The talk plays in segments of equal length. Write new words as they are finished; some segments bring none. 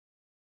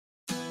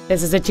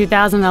This is a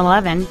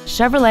 2011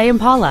 Chevrolet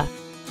Impala.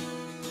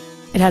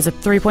 It has a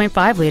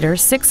 3.5-liter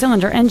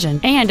six-cylinder engine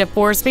and a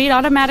 4-speed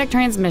automatic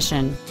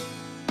transmission.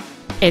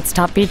 Its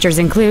top features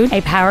include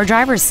a power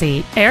driver's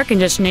seat, air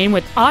conditioning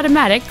with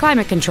automatic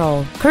climate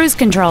control, cruise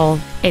control,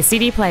 a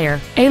CD player,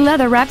 a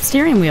leather-wrapped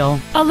steering wheel,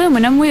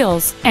 aluminum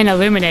wheels, an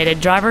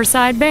illuminated driver's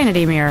side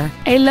vanity mirror,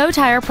 a low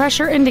tire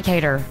pressure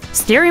indicator,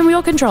 steering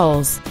wheel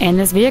controls, and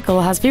this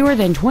vehicle has fewer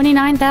than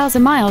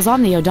 29,000 miles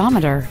on the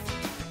odometer.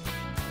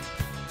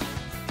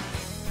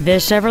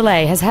 This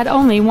Chevrolet has had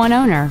only one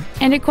owner,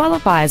 and it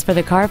qualifies for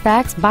the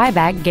Carfax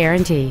buyback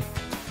guarantee.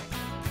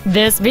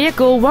 This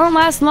vehicle won't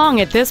last long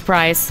at this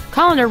price.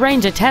 Call and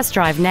arrange a test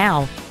drive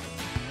now.